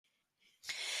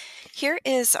Here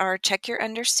is our Check Your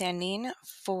Understanding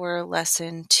for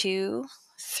Lesson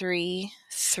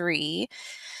 233,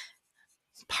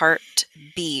 Part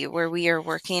B, where we are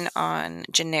working on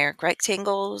generic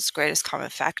rectangles, greatest common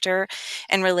factor,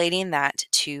 and relating that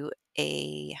to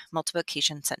a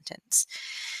multiplication sentence.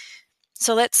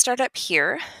 So let's start up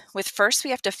here with first we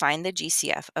have to find the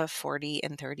GCF of 40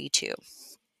 and 32.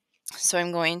 So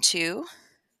I'm going to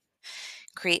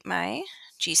create my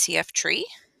GCF tree.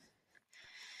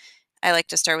 I like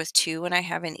to start with 2 when I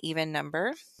have an even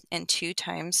number, and 2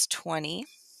 times 20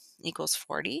 equals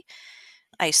 40.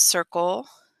 I circle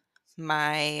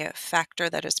my factor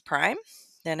that is prime.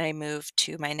 Then I move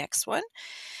to my next one.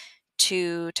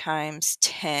 2 times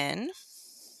 10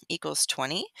 equals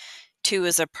 20. 2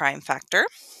 is a prime factor.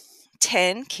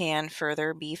 10 can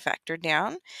further be factored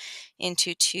down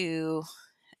into 2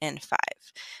 and 5.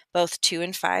 Both 2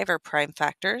 and 5 are prime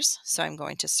factors, so I'm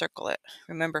going to circle it.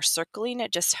 Remember, circling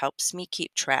it just helps me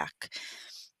keep track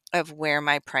of where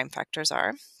my prime factors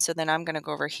are. So then I'm going to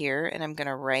go over here and I'm going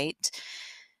to write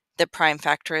the prime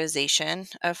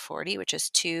factorization of 40, which is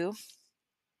 2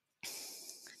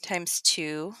 times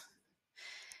 2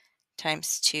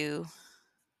 times 2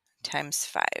 times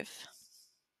 5.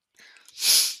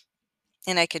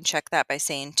 And I can check that by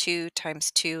saying 2 times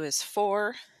 2 is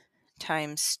 4,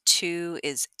 times 2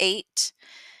 is 8,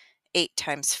 8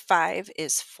 times 5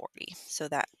 is 40. So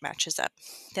that matches up.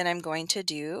 Then I'm going to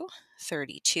do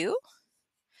 32.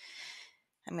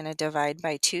 I'm going to divide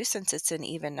by 2 since it's an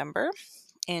even number.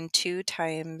 And 2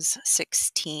 times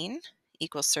 16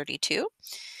 equals 32.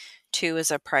 2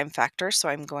 is a prime factor, so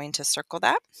I'm going to circle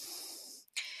that.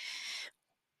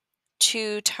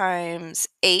 2 times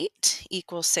 8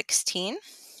 equals 16.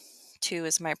 2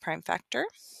 is my prime factor.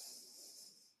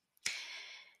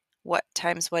 What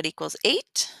times what equals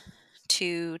 8?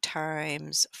 2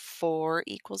 times 4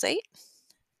 equals 8.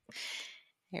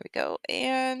 Here we go.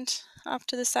 And off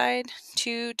to the side,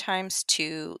 2 times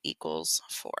 2 equals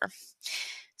 4.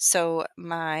 So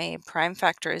my prime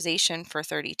factorization for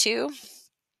 32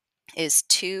 is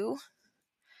 2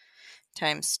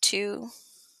 times 2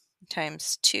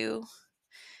 times 2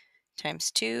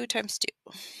 times 2 times 2.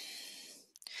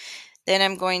 Then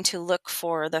I'm going to look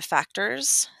for the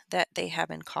factors that they have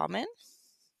in common,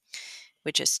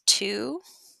 which is 2.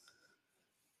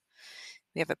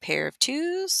 We have a pair of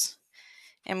 2s,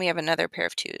 and we have another pair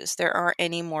of 2s. There aren't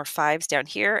any more 5s down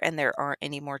here, and there aren't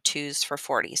any more 2s for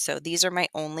 40. So these are my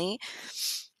only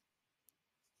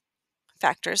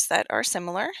factors that are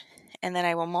similar. And then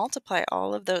I will multiply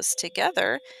all of those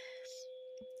together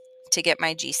to get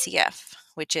my GCF,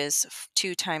 which is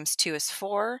 2 times 2 is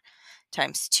 4,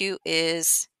 times 2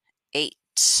 is 8.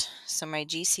 So my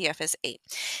GCF is 8.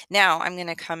 Now I'm going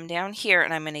to come down here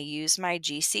and I'm going to use my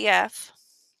GCF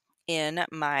in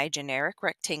my generic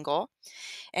rectangle.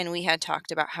 And we had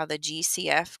talked about how the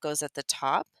GCF goes at the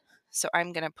top. So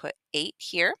I'm going to put 8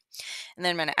 here. And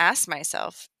then I'm going to ask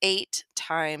myself, 8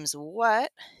 times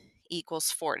what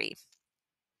equals 40?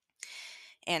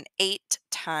 And 8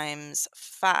 times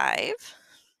 5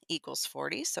 equals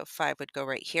 40. So 5 would go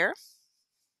right here.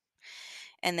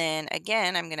 And then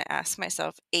again, I'm going to ask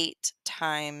myself 8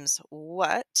 times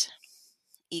what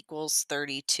equals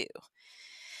 32.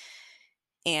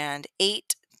 And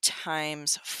 8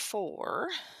 times 4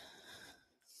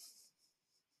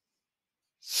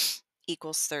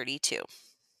 equals 32.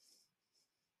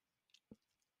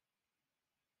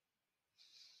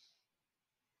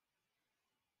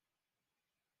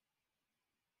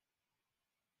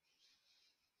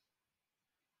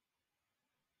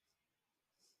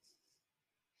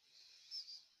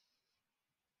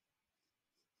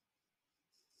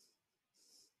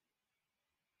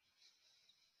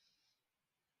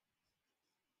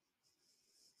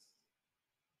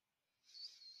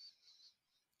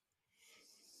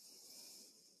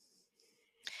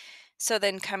 So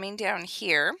then coming down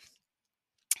here,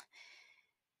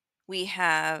 we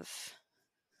have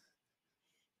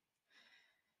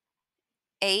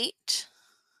 8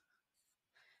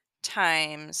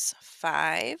 times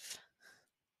 5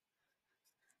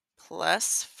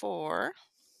 plus 4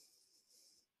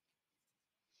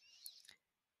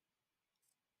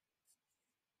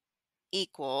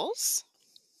 equals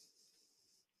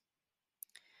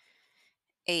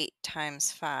 8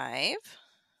 times 5,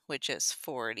 which is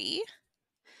 40,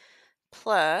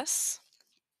 plus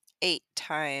 8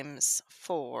 times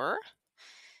 4,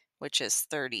 which is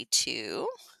 32,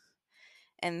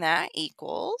 and that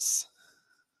equals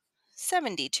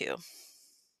 72.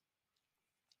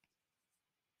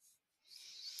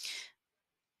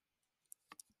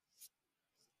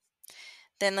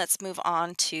 Then let's move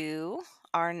on to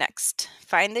are next.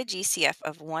 Find the GCF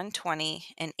of 120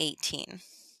 and 18.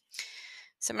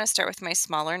 So I'm going to start with my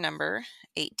smaller number,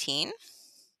 18.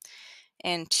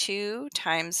 And 2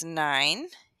 times 9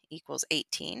 equals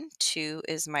 18. 2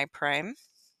 is my prime.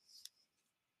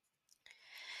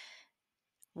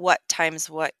 What times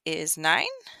what is 9,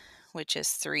 which is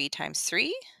 3 times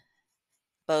 3.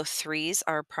 Both 3's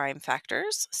are prime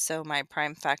factors, so my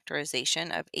prime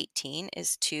factorization of 18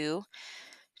 is 2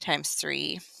 times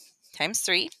 3 times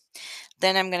 3.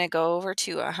 Then I'm going to go over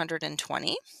to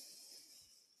 120.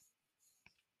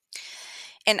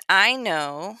 And I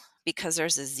know, because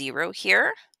there's a 0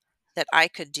 here, that I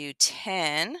could do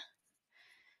 10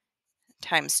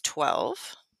 times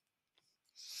 12.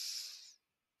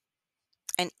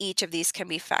 And each of these can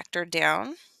be factored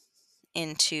down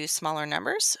into smaller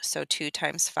numbers. So 2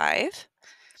 times 5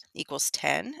 equals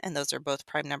 10, and those are both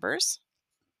prime numbers.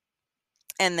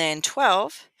 And then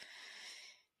 12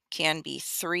 can be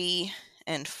 3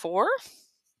 and 4.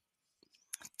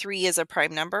 3 is a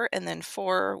prime number, and then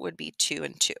 4 would be 2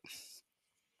 and 2.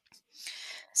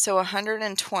 So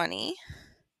 120.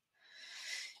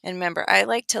 And remember, I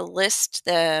like to list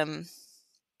them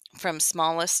from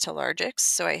smallest to largest.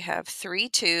 So I have 3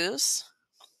 2's,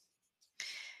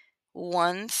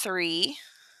 1 3,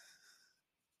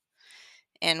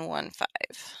 and 1 5.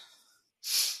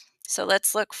 So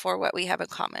let's look for what we have in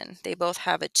common. They both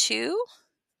have a 2,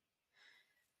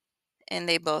 and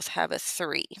they both have a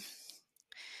 3.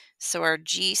 So our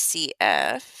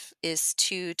GCF is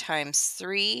 2 times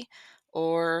 3,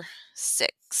 or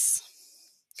 6.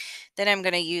 Then I'm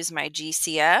going to use my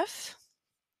GCF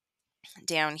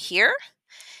down here.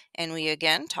 And we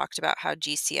again talked about how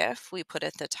GCF we put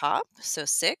at the top, so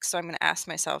 6. So I'm going to ask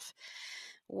myself,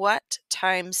 what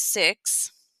times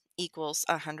 6 equals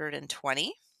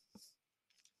 120?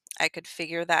 I could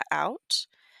figure that out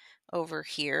over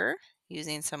here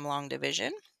using some long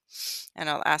division. And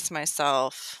I'll ask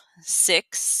myself,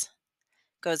 6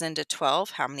 goes into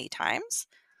 12 how many times?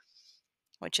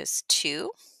 Which is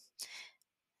 2.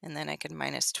 And then I can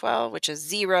minus 12, which is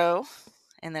 0.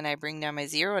 And then I bring down my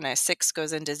 0, and 6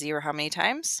 goes into 0 how many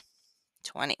times?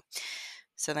 20.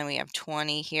 So then we have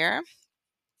 20 here,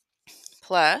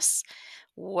 plus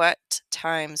what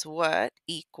times what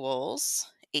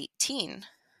equals 18.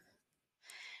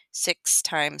 6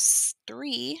 times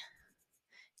 3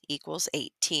 equals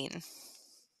 18.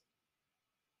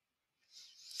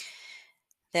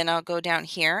 Then I'll go down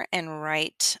here and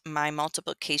write my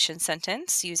multiplication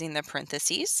sentence using the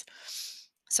parentheses.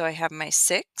 So I have my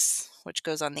 6, which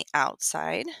goes on the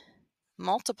outside,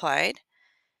 multiplied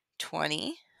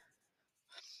 20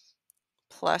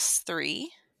 plus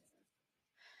 3,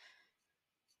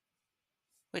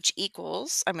 which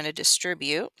equals, I'm going to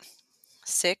distribute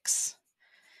 6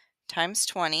 times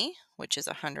 20, which is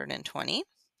 120,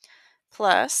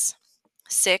 plus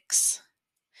 6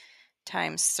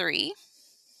 times 3,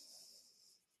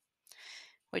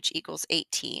 which equals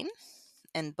 18.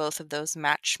 And both of those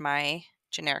match my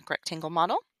generic rectangle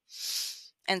model.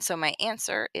 And so my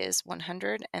answer is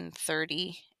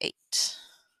 138.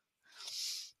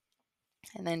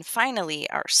 And then finally,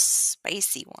 our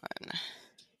spicy one.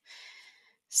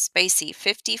 Spicy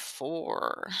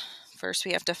 54. First,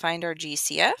 we have to find our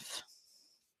GCF.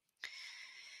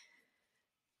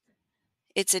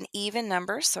 It's an even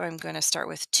number, so I'm going to start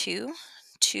with 2.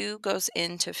 2 goes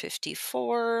into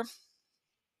 54.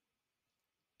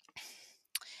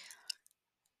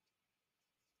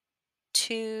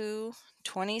 2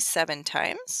 27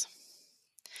 times.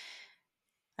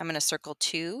 I'm going to circle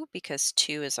 2 because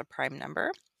 2 is a prime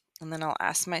number. And then I'll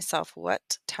ask myself,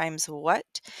 what times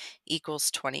what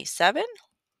equals 27?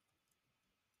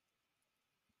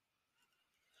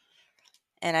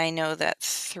 And I know that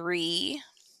 3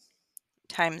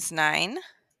 times 9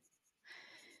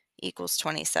 equals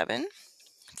 27.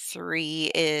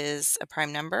 3 is a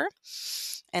prime number.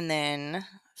 And then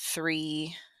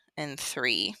 3 and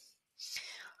 3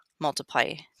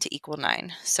 multiply to equal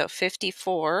 9. So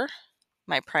 54,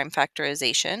 my prime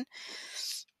factorization,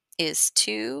 is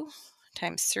 2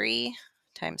 times 3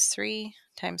 times 3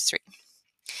 times 3.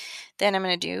 Then I'm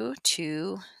going to do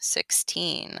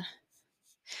 216.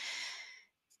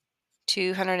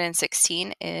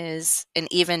 216 is an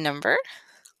even number,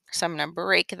 so I'm going to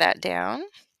break that down.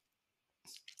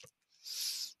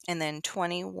 And then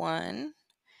 21,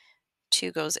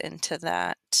 2 goes into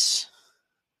that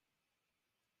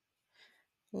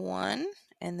 1,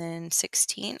 and then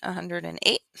 16,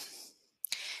 108.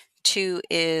 2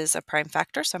 is a prime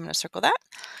factor, so I'm going to circle that.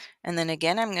 And then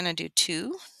again, I'm going to do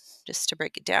 2 just to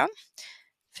break it down.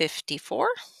 54.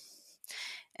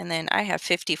 And then I have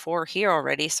 54 here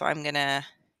already, so I'm going to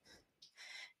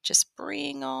just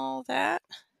bring all that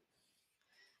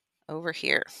over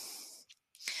here.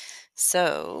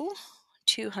 So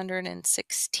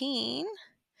 216,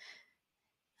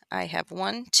 I have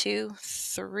 1, 2,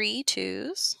 3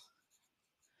 2s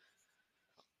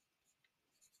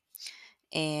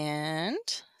and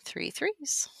 3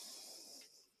 3s.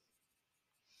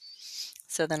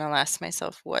 So then I'll ask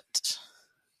myself what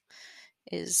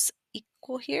is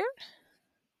equal here.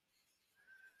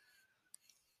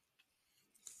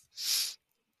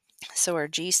 So our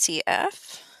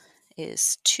GCF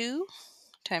is 2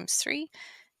 times 3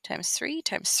 times 3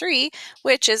 times 3,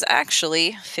 which is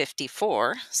actually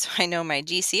 54. So I know my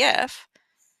GCF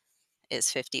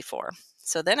is 54.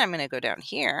 So then I'm going to go down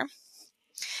here.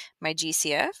 My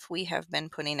GCF we have been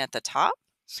putting at the top.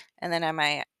 And then am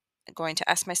I going to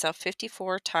ask myself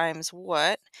 54 times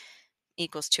what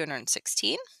equals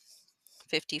 216?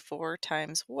 54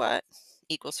 times what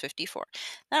equals 54?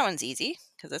 That one's easy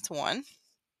because it's 1.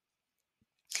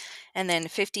 And then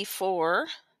 54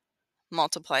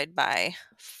 multiplied by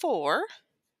 4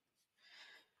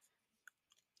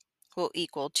 will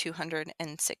equal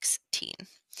 216.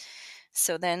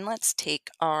 So then let's take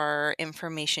our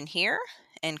information here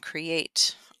and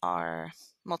create our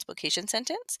multiplication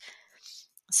sentence.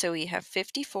 So we have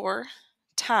 54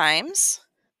 times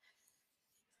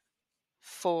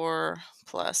 4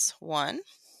 plus 1.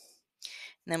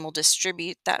 And then we'll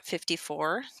distribute that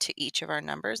 54 to each of our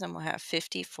numbers, and we'll have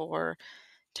 54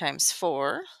 times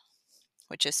 4,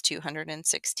 which is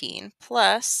 216,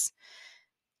 plus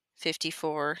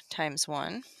 54 times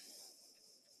 1,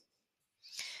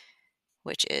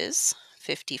 which is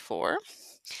 54.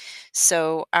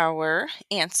 So our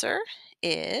answer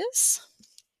is,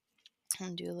 I'm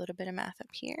going to do a little bit of math up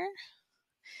here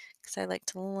because I like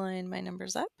to line my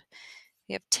numbers up.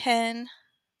 We have 10,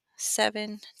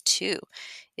 7, 2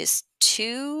 is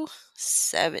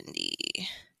 270.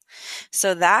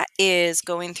 So that is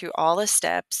going through all the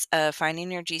steps of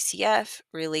finding your GCF,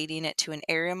 relating it to an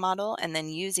area model, and then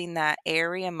using that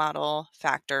area model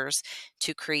factors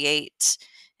to create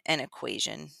an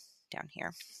equation down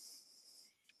here.